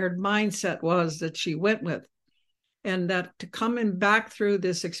hardwired mindset was that she went with. And that to coming back through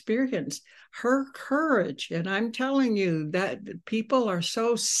this experience, her courage, and I'm telling you that people are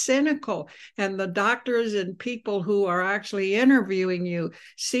so cynical, and the doctors and people who are actually interviewing you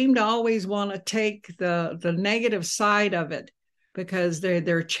seem to always want to take the negative side of it, because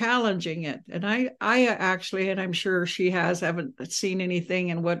they're challenging it. And I actually, and I'm sure she haven't seen anything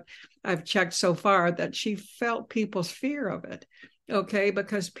in what I've checked so far, that she felt people's fear of it. Okay,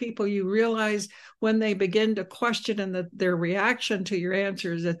 because people, you realize when they begin to question and their reaction to your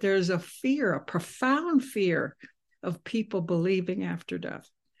answers, that there's a fear, a profound fear of people believing after death.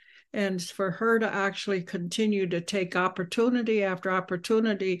 And for her to actually continue to take opportunity after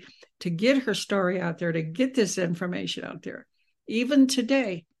opportunity to get her story out there, to get this information out there, even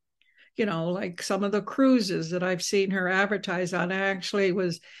today, like some of the cruises that I've seen her advertise on. I actually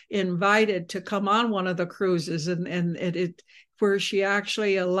was invited to come on one of the cruises, and it where she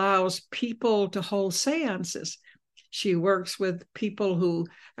actually allows people to hold seances. She works with people who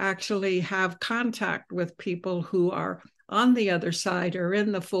actually have contact with people who are on the other side or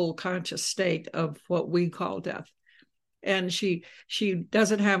in the full conscious state of what we call death. And she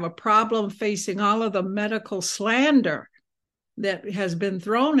doesn't have a problem facing all of the medical slander that has been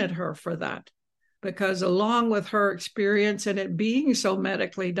thrown at her for that, because along with her experience and it being so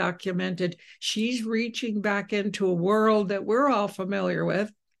medically documented, she's reaching back into a world that we're all familiar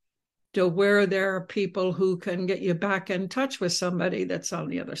with, to where there are people who can get you back in touch with somebody that's on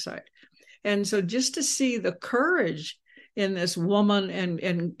the other side. And so just to see the courage in this woman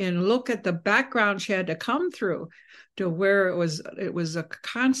and look at the background she had to come through, to where it was a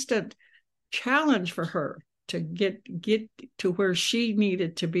constant challenge for her to get to where she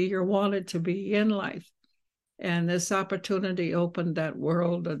needed to be or wanted to be in life. And this opportunity opened that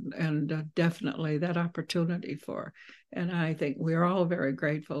world and definitely that opportunity for her. And I think we're all very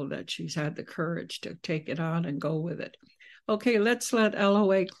grateful that she's had the courage to take it on and go with it. Okay, let's let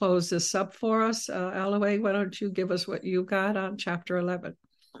LOA close this up for us. LOA, why don't you give us what you got on chapter 11?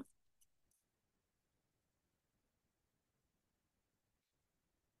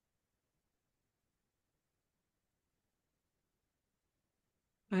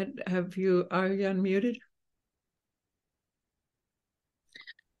 Are you unmuted?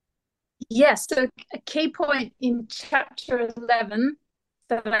 Yes, so a key point in chapter 11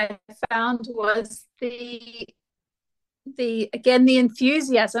 that I found was the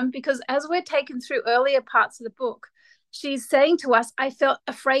enthusiasm, because as we're taken through earlier parts of the book, she's saying to us, I felt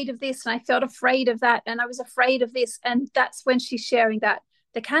afraid of this and I felt afraid of that and I was afraid of this. And that's when she's sharing that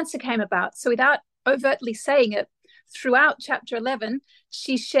the cancer came about. So without overtly saying it, throughout chapter 11,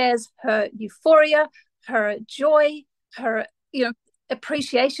 she shares her euphoria, her joy, her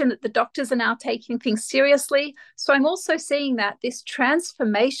appreciation that the doctors are now taking things seriously. So I'm also seeing that this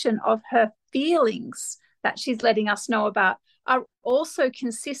transformation of her feelings that she's letting us know about are also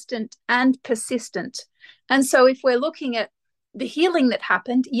consistent and persistent. And so if we're looking at the healing that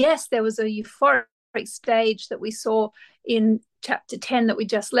happened, yes, there was a euphoric stage that we saw in chapter 10 that we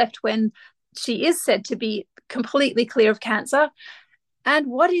just left, when she is said to be completely clear of cancer. And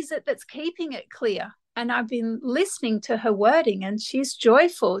what is it that's keeping it clear? And I've been listening to her wording, and she's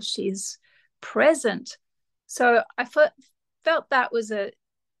joyful, she's present. So I felt that was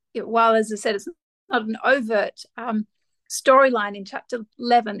while, as I said, it's not an overt storyline in chapter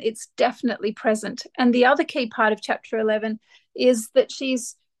 11, it's definitely present. And the other key part of chapter 11 is that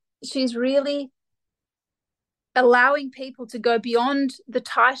she's really allowing people to go beyond the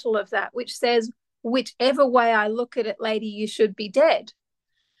title of that, which says, whichever way I look at it, lady, you should be dead.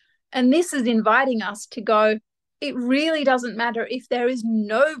 And this is inviting us to go, it really doesn't matter if there is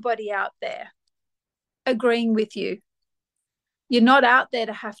nobody out there agreeing with you. You're not out there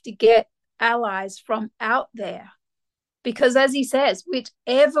to have to get allies from out there. Because as he says,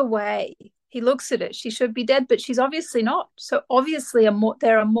 whichever way he looks at it, she should be dead, but she's obviously not. So obviously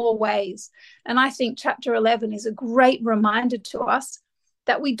there are more ways. And I think chapter 11 is a great reminder to us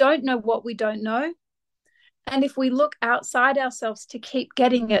that we don't know what we don't know. And if we look outside ourselves to keep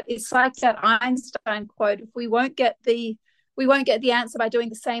getting it, it's like that Einstein quote, if we won't get the answer by doing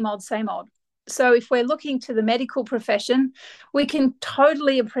the same old, same old. So if we're looking to the medical profession, we can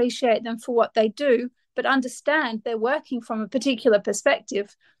totally appreciate them for what they do, but understand they're working from a particular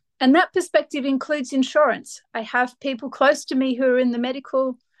perspective. And that perspective includes insurance. I have people close to me who are in the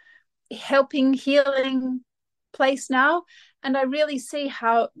medical helping, healing place now. And I really see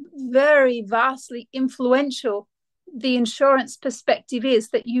how very vastly influential the insurance perspective is,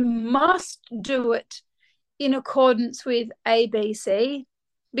 that you must do it in accordance with ABC,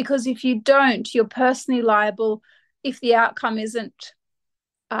 because if you don't, you're personally liable if the outcome isn't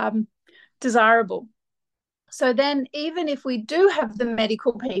desirable. So then, even if we do have the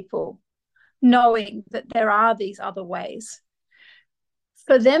medical people knowing that there are these other ways,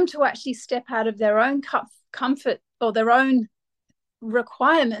 for them to actually step out of their own comfort or their own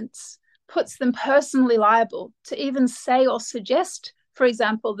requirements puts them personally liable to even say or suggest, for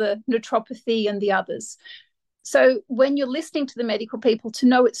example, the naturopathy and the others. So when you're listening to the medical people, to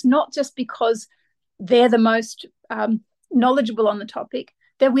know it's not just because they're the most knowledgeable on the topic,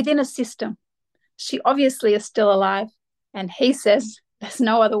 they're within a system. She obviously is still alive, and he says there's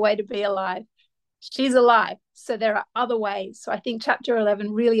no other way to be alive. She's alive, so there are other ways. So I think chapter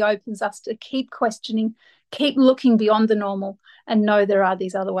 11 really opens us to keep questioning, keep looking beyond the normal, and know there are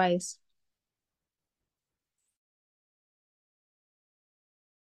these other ways.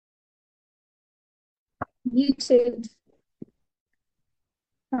 Muted.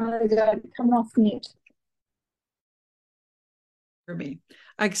 Come off mute. For me.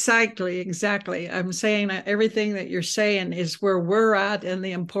 Exactly. I'm saying that everything that you're saying is where we're at, and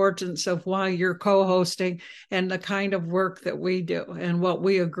the importance of why you're co-hosting and the kind of work that we do and what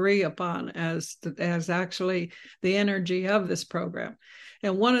we agree upon as actually the energy of this program.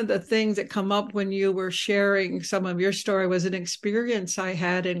 And one of the things that come up when you were sharing some of your story was an experience I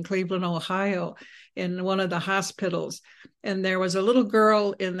had in Cleveland, Ohio, in one of the hospitals. And there was a little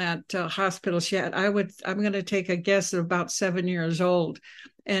girl in that hospital. I'm going to take a guess of about 7 years old.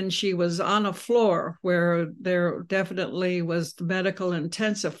 And she was on a floor where there definitely was the medical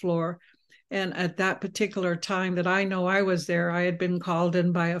intensive floor. And at that particular time that I know I was there, I had been called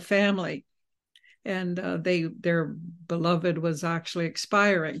in by a family. And their beloved was actually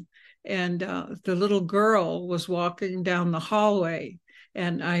expiring. And the little girl was walking down the hallway.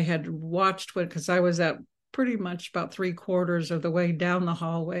 And I had watched because I was at pretty much about 3/4 of the way down the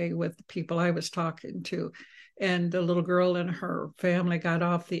hallway with the people I was talking to. And the little girl and her family got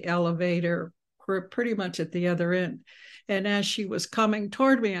off the elevator pretty much at the other end. And as she was coming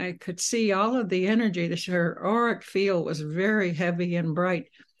toward me, I could see all of the energy. Her auric field was very heavy and bright.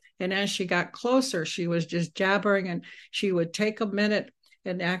 And as she got closer, she was just jabbering, and she would take a minute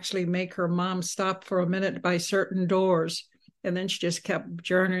and actually make her mom stop for a minute by certain doors. And then she just kept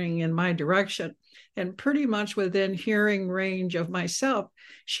journeying in my direction. And pretty much within hearing range of myself,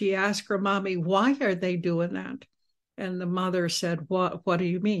 she asked her mommy, why are they doing that? And the mother said, what do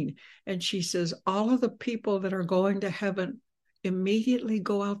you mean? And she says, all of the people that are going to heaven immediately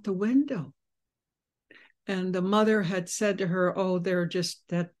go out the window. And the mother had said to her, oh,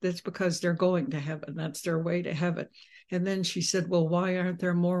 that's because they're going to heaven. That's their way to heaven. And then she said, well, why aren't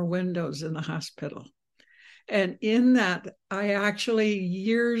there more windows in the hospital? And in that, I actually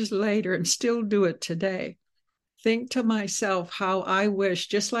years later, and still do it today, think to myself how I wish,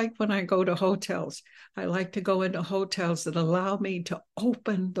 just like when I go to hotels, I like to go into hotels that allow me to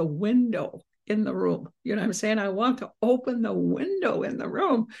open the window in the room. You know what I'm saying? I want to open the window in the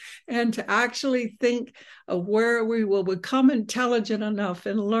room and to actually think of where we will become intelligent enough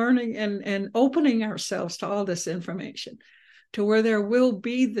in learning and opening ourselves to all this information, to where there will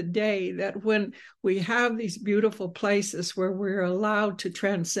be the day that when we have these beautiful places where we're allowed to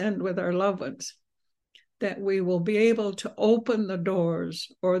transcend with our loved ones, that we will be able to open the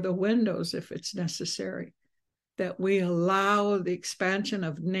doors or the windows if it's necessary, that we allow the expansion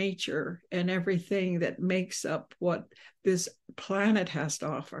of nature and everything that makes up what this planet has to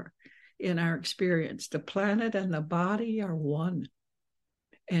offer in our experience. The planet and the body are one.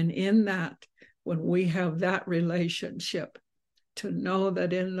 And in that, when we have that relationship, to know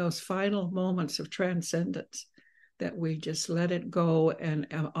that in those final moments of transcendence, that we just let it go and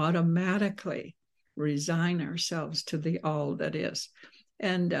automatically resign ourselves to the all that is.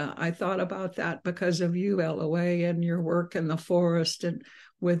 And I thought about that because of you, LOA, and your work in the forest and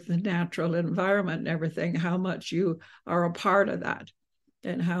with the natural environment and everything, how much you are a part of that,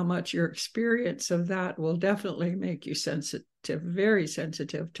 and how much your experience of that will definitely make you sensitive, very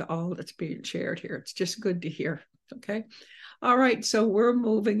sensitive to all that's being shared here. It's just good to hear. Okay. All right. So we're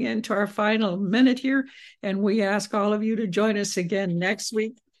moving into our final minute here, and we ask all of you to join us again next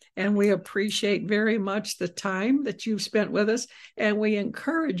week. And we appreciate very much the time that you've spent with us. And we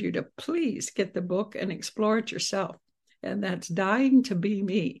encourage you to please get the book and explore it yourself. And that's Dying to Be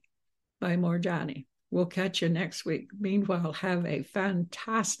Me by Moorjani. We'll catch you next week. Meanwhile, have a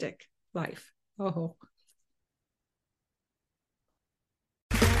fantastic life. Oh.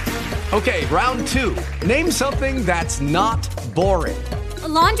 Okay, round 2. Name something that's not boring. A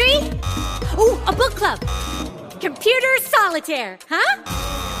laundry? Ooh, a book club. Computer solitaire, huh?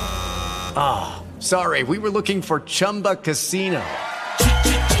 Ah, oh, sorry. We were looking for Chumba Casino.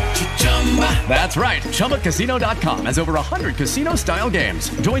 That's right. ChumbaCasino.com has over 100 casino-style games.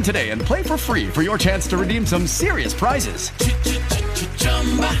 Join today and play for free for your chance to redeem some serious prizes.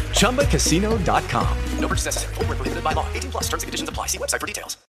 ChumbaCasino.com. No purchase necessary. Void where prohibited by law. 18+. Terms and conditions apply. See website for details.